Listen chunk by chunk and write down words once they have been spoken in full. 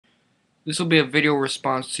This will be a video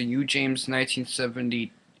response to you, James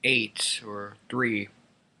 1978 or 3.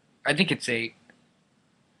 I think it's 8.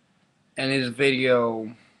 And his video,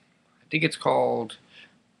 I think it's called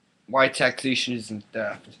Why Taxation Isn't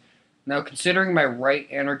Theft. Now, considering my right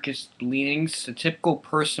anarchist leanings, the typical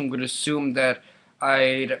person would assume that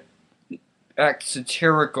I'd act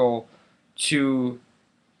satirical to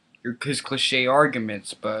his cliche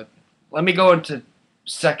arguments, but let me go into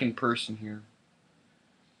second person here.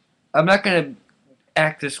 I'm not going to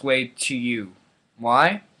act this way to you.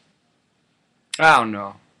 Why? I don't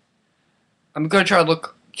know. I'm going to try to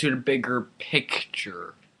look to the bigger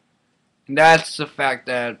picture. And that's the fact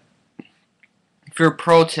that if you're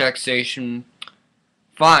pro-taxation,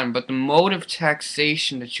 fine, but the mode of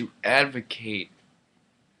taxation that you advocate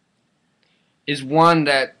is one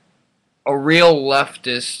that a real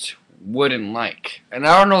leftist wouldn't like. And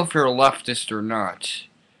I don't know if you're a leftist or not.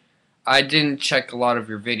 I didn't check a lot of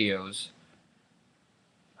your videos.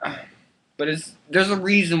 But there's a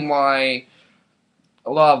reason why a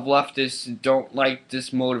lot of leftists don't like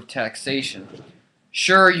this mode of taxation.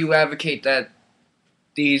 Sure, you advocate that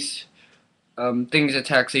these things that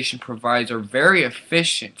taxation provides are very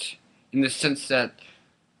efficient in the sense that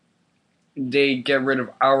they get rid of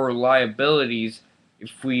our liabilities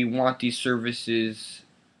if we want these services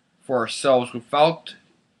for ourselves without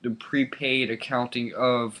the prepaid accounting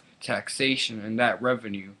of taxation and that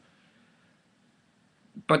revenue.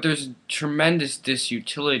 But there's tremendous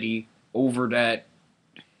disutility over that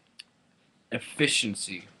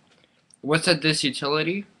efficiency. What's that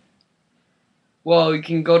disutility? Well, you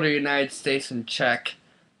can go to the United States and check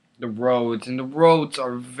the roads, and the roads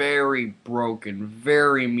are very broken,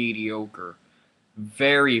 very mediocre,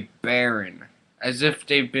 very barren, as if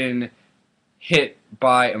they've been hit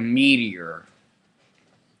by a meteor.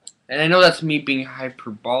 And I know that's me being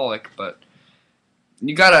hyperbolic, but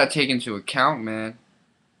you gotta take into account, man.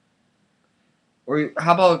 Or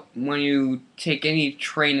how about when you take any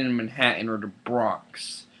train in Manhattan or the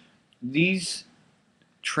Bronx? These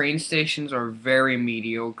train stations are very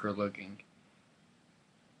mediocre looking.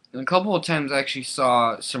 And a couple of times I actually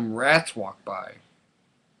saw some rats walk by.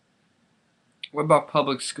 What about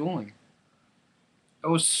public schooling?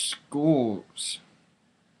 Those schools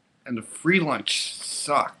and the free lunch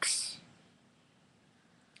sucks.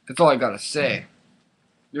 That's all I gotta say.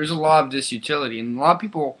 There's a lot of disutility, and a lot of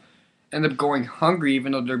people end up going hungry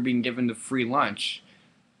even though they're being given the free lunch.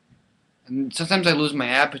 And sometimes I lose my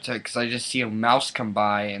appetite because I just see a mouse come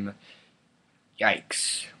by and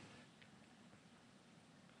yikes.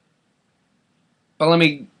 But let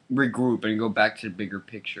me regroup and go back to the bigger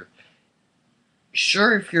picture.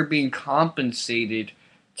 Sure, if you're being compensated,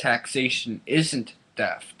 taxation isn't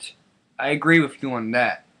theft. I agree with you on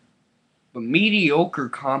that. But mediocre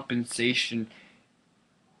compensation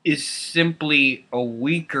is simply a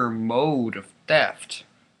weaker mode of theft.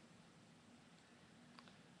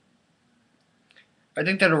 I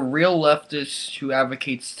think that a real leftist who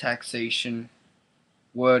advocates taxation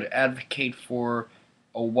would advocate for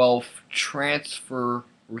a wealth transfer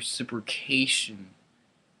reciprocation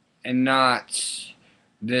and not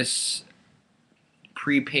this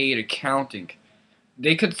prepaid accounting.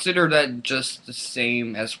 They consider that just the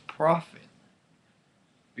same as profit.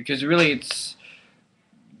 Because really it's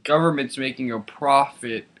government's making a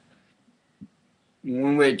profit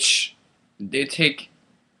in which they take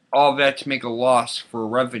all that to make a loss for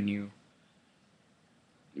revenue,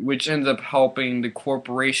 which ends up helping the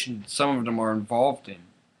corporation some of them are involved in.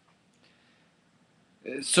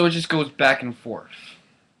 So it just goes back and forth.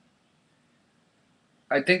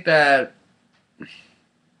 I think that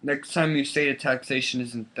next time you say that taxation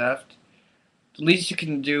isn't theft, the least you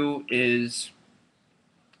can do is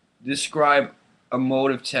describe a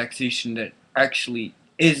mode of taxation that actually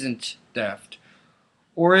isn't theft,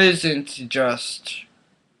 or isn't just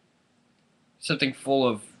something full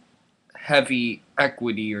of heavy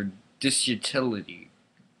equity or disutility.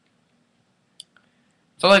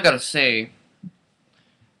 That's all I gotta say. I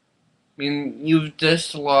mean, you've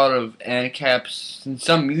dissed a lot of ANCAPs and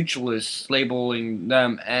some mutualists labeling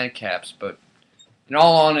them ANCAPs, but in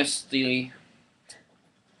all honesty,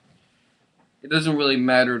 it doesn't really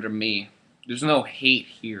matter to me. There's no hate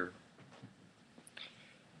here.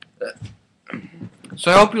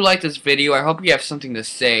 So I hope you liked this video. I hope you have something to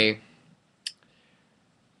say.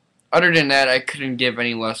 Other than that, I couldn't give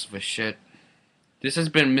any less of a shit. This has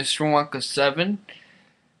been Mr. Wonka 7,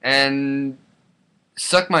 and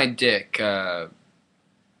suck my dick for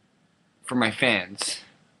my fans.